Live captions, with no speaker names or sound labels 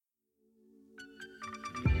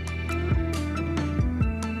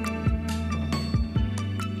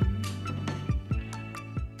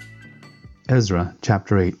Ezra,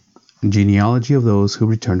 chapter 8. Genealogy of those who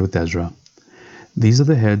returned with Ezra. These are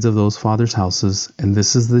the heads of those fathers' houses, and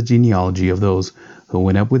this is the genealogy of those who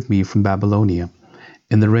went up with me from Babylonia,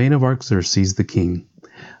 in the reign of Artaxerxes the king.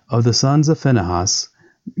 Of the sons of Phinehas,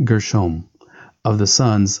 Gershom. Of the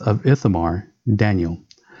sons of Ithamar, Daniel.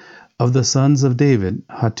 Of the sons of David,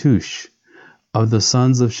 Hattush. Of the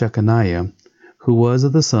sons of Shechaniah, who was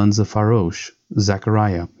of the sons of Pharosh,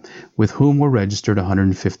 Zechariah, with whom were registered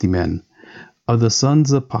 150 men. Of the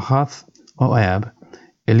sons of Pahath-Moab,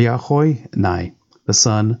 Eliahoenai, the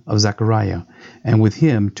son of Zechariah, and with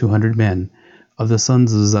him 200 men. Of the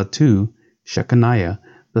sons of Zattu, Shechaniah,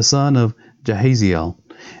 the son of Jahaziel,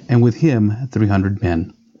 and with him 300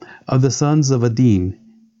 men. Of the sons of Adin,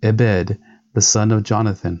 Ebed, the son of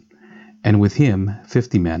Jonathan, and with him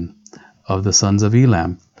 50 men. Of the sons of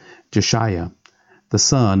Elam, Jeshiah, the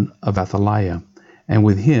son of Athaliah, and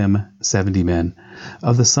with him 70 men.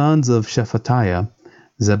 Of the sons of Shephatiah,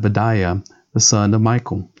 Zebediah, the son of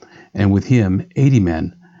Michael, and with him 80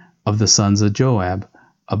 men. Of the sons of Joab,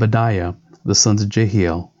 Obadiah, the sons of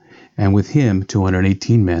Jehiel, and with him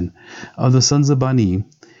 218 men. Of the sons of Bani,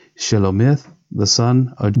 Shelomith, the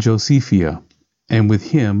son of Josephiah, and with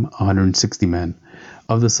him 160 men.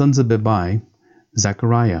 Of the sons of Bebai,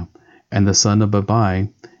 Zechariah, and the son of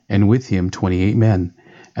Bebai, and with him 28 men.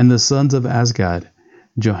 And the sons of Azgad,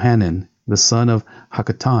 Johanan, the son of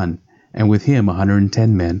Hakatan, and with him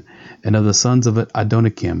 110 men. And of the sons of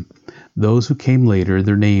Adonikim, those who came later,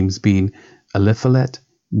 their names being Eliphalet,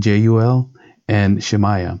 Jeuel, and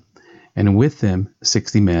Shemaiah, and with them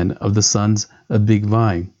 60 men. Of the sons of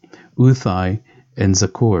Bigvai, Uthai, and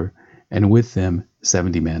Zakur, and with them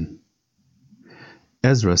 70 men.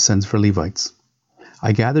 Ezra sends for Levites.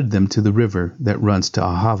 I gathered them to the river that runs to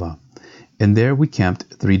Ahava, and there we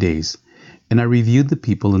camped 3 days. And I reviewed the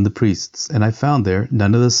people and the priests, and I found there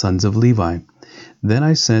none of the sons of Levi. Then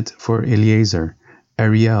I sent for Eleazar,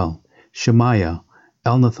 Ariel, Shemaiah,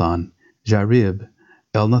 Elnathan, Jarib,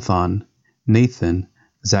 Elnathan, Nathan,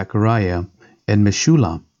 Zechariah, and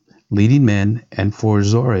Meshullam, leading men, and for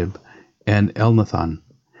Zorib and Elnathan,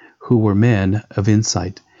 who were men of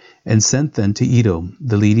insight, and sent them to Iddo,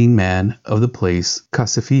 the leading man of the place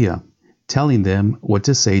Casiphia, telling them what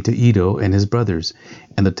to say to Iddo and his brothers,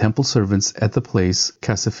 and the temple servants at the place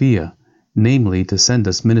Casiphia, namely to send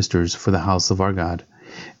us ministers for the house of our God.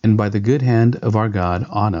 And by the good hand of our God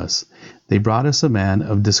on us, they brought us a man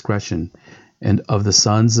of discretion, and of the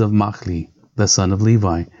sons of Machli, the son of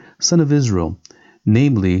Levi, son of Israel,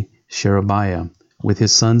 namely Sherebiah, with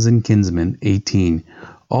his sons and kinsmen 18,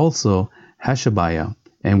 also Hashabiah,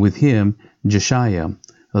 and with him Jeshiah,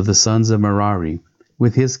 of the sons of Merari,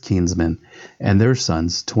 with his kinsmen, and their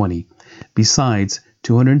sons 20, besides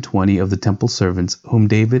 220 of the temple servants whom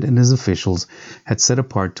David and his officials had set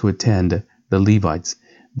apart to attend the Levites.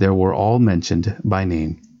 They were all mentioned by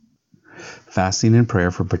name. Fasting and prayer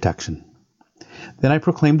for protection. Then I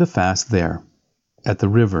proclaimed a fast there, at the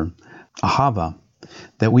river Ahava,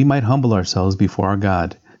 that we might humble ourselves before our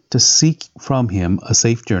God, to seek from him a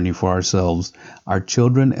safe journey for ourselves, our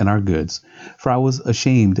children, and our goods. For I was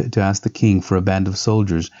ashamed to ask the king for a band of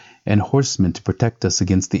soldiers and horsemen to protect us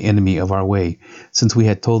against the enemy of our way, since we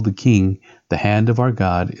had told the king, the hand of our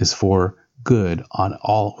God is for good on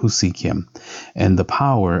all who seek him, and the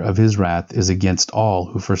power of his wrath is against all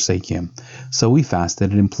who forsake him. So we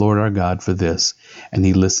fasted and implored our God for this, and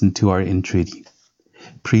he listened to our entreaty.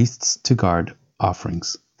 Priests to guard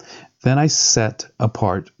offerings. Then I set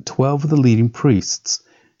apart 12 of the leading priests,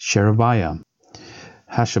 Sherebiah,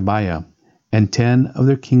 Hashabiah, and 10 of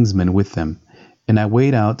their kinsmen with them. And I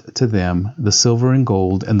weighed out to them the silver and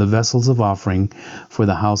gold and the vessels of offering for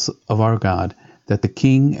the house of our God, that the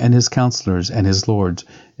king and his counselors and his lords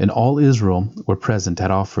and all Israel were present had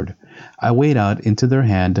offered. I weighed out into their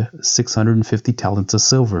hand 650 talents of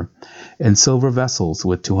silver, and silver vessels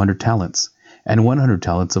with 200 talents, and 100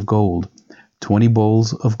 talents of gold, 20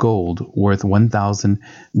 bowls of gold worth 1,000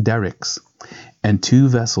 darics, and 2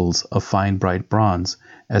 vessels of fine bright bronze,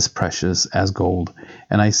 as precious as gold.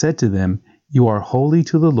 And I said to them, You are holy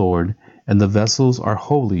to the Lord, and the vessels are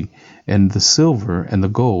holy, and the silver and the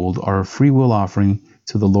gold are a freewill offering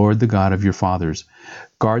to the Lord the God of your fathers.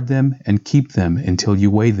 Guard them and keep them until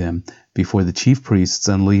you weigh them before the chief priests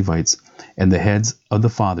and Levites, and the heads of the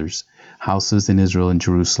fathers' houses in Israel and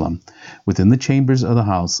Jerusalem, within the chambers of the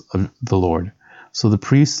house of the Lord. So the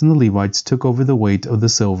priests and the Levites took over the weight of the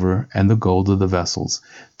silver and the gold of the vessels,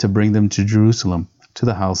 to bring them to Jerusalem, to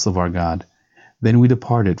the house of our God. Then we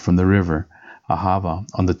departed from the river Ahava,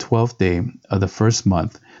 on the 12th day of the first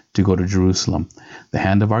month, to go to Jerusalem. The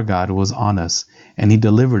hand of our God was on us, and he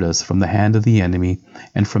delivered us from the hand of the enemy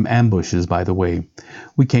and from ambushes by the way.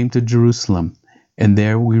 We came to Jerusalem, and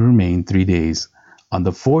there we remained 3 days. On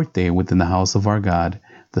the 4th day, within the house of our God,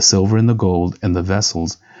 the silver and the gold and the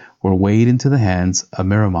vessels were weighed into the hands of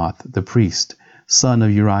Meremoth the priest, son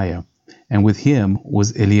of Uriah, and with him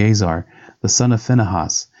was Eleazar, the son of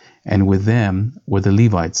Phinehas, and with them were the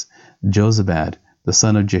Levites, Jozabad, the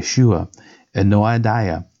son of Jeshua, and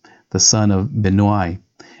Noadiah, the son of Binnui.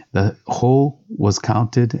 The whole was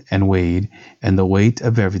counted and weighed, and the weight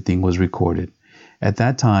of everything was recorded. At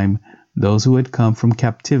that time, those who had come from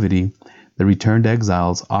captivity, the returned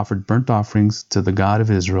exiles, offered burnt offerings to the God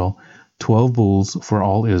of Israel, 12 bulls for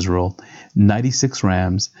all Israel, 96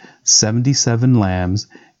 rams, 77 lambs,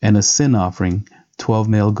 and a sin offering, 12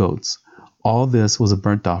 male goats. All this was a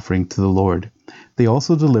burnt offering to the Lord. They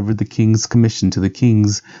also delivered the king's commission to the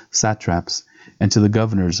king's satraps and to the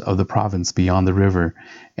governors of the province beyond the river,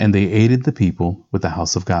 and they aided the people with the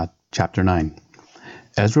house of God. Chapter 9.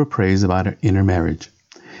 Ezra prays about intermarriage.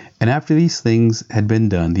 And after these things had been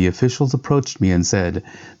done, the officials approached me and said,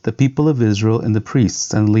 "The people of Israel and the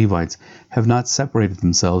priests and the Levites have not separated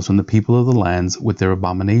themselves from the people of the lands with their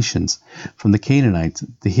abominations, from the Canaanites,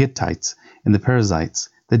 the Hittites, and the Perizzites,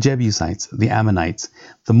 the Jebusites, the Ammonites,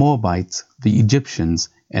 the Moabites, the Egyptians,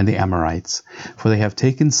 and the Amorites. For they have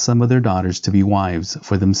taken some of their daughters to be wives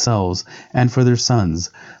for themselves and for their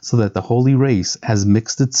sons, so that the holy race has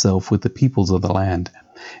mixed itself with the peoples of the land.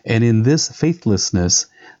 And in this faithlessness,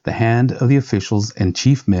 the hand of the officials and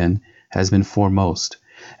chief men has been foremost.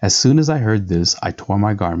 As soon as I heard this, I tore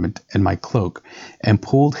my garment and my cloak, and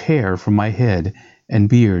pulled hair from my head and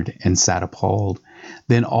beard, and sat appalled.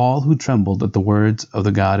 Then all who trembled at the words of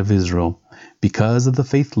the God of Israel, because of the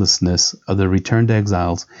faithlessness of the returned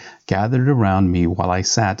exiles, gathered around me while I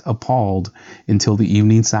sat appalled until the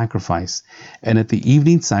evening sacrifice. And at the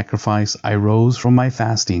evening sacrifice I rose from my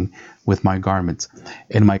fasting with my garments,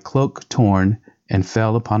 and my cloak torn, and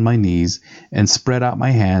fell upon my knees, and spread out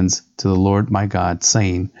my hands to the Lord my God,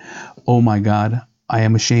 saying, O my God, I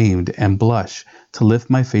am ashamed and blush to lift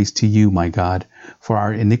my face to you, my God, for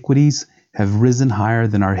our iniquities have risen higher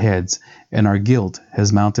than our heads, and our guilt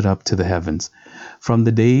has mounted up to the heavens. From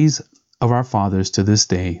the days of our fathers to this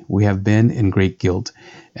day we have been in great guilt,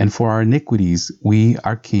 and for our iniquities we,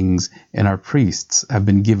 our kings, and our priests have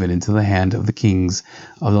been given into the hand of the kings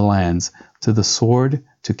of the lands, to the sword,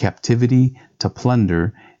 to captivity, to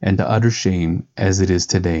plunder, and to utter shame, as it is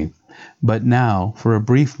today. But now, for a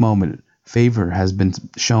brief moment, favor has been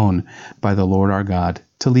shown by the Lord our God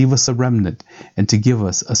to leave us a remnant and to give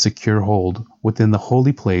us a secure hold within the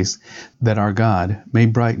holy place, that our God may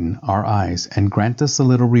brighten our eyes and grant us a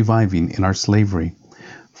little reviving in our slavery.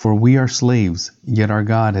 For we are slaves, yet our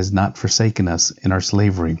God has not forsaken us in our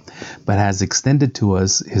slavery, but has extended to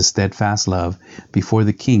us his steadfast love before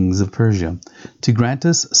the kings of Persia, to grant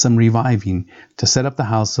us some reviving, to set up the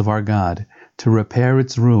house of our God, to repair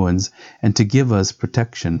its ruins, and to give us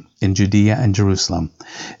protection in Judea and Jerusalem.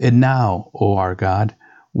 And now, O our God,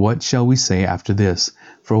 what shall we say after this?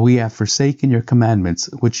 For we have forsaken your commandments,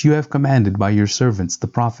 which you have commanded by your servants the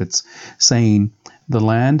prophets, saying, the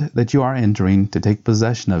land that you are entering to take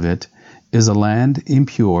possession of it is a land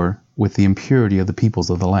impure with the impurity of the peoples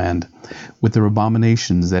of the land, with their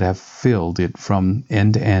abominations that have filled it from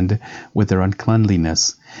end to end with their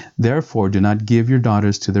uncleanliness. Therefore do not give your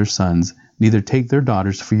daughters to their sons, neither take their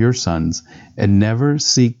daughters for your sons, and never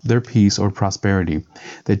seek their peace or prosperity,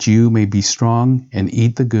 that you may be strong and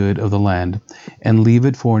eat the good of the land, and leave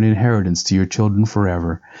it for an inheritance to your children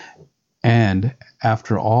forever. And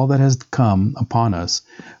after all that has come upon us,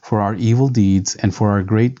 for our evil deeds and for our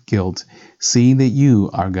great guilt, seeing that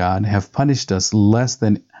you, our God, have punished us less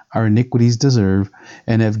than our iniquities deserve,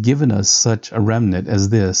 and have given us such a remnant as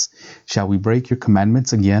this, shall we break your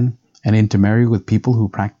commandments again, and intermarry with people who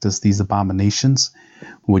practice these abominations?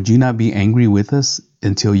 Would you not be angry with us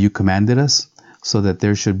until you commanded us, so that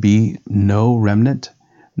there should be no remnant,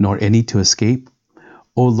 nor any to escape?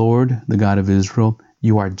 O Lord, the God of Israel,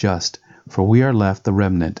 you are just, for we are left the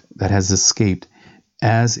remnant that has escaped,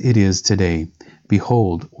 as it is today.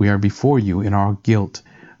 Behold, we are before you in our guilt,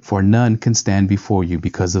 for none can stand before you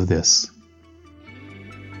because of this.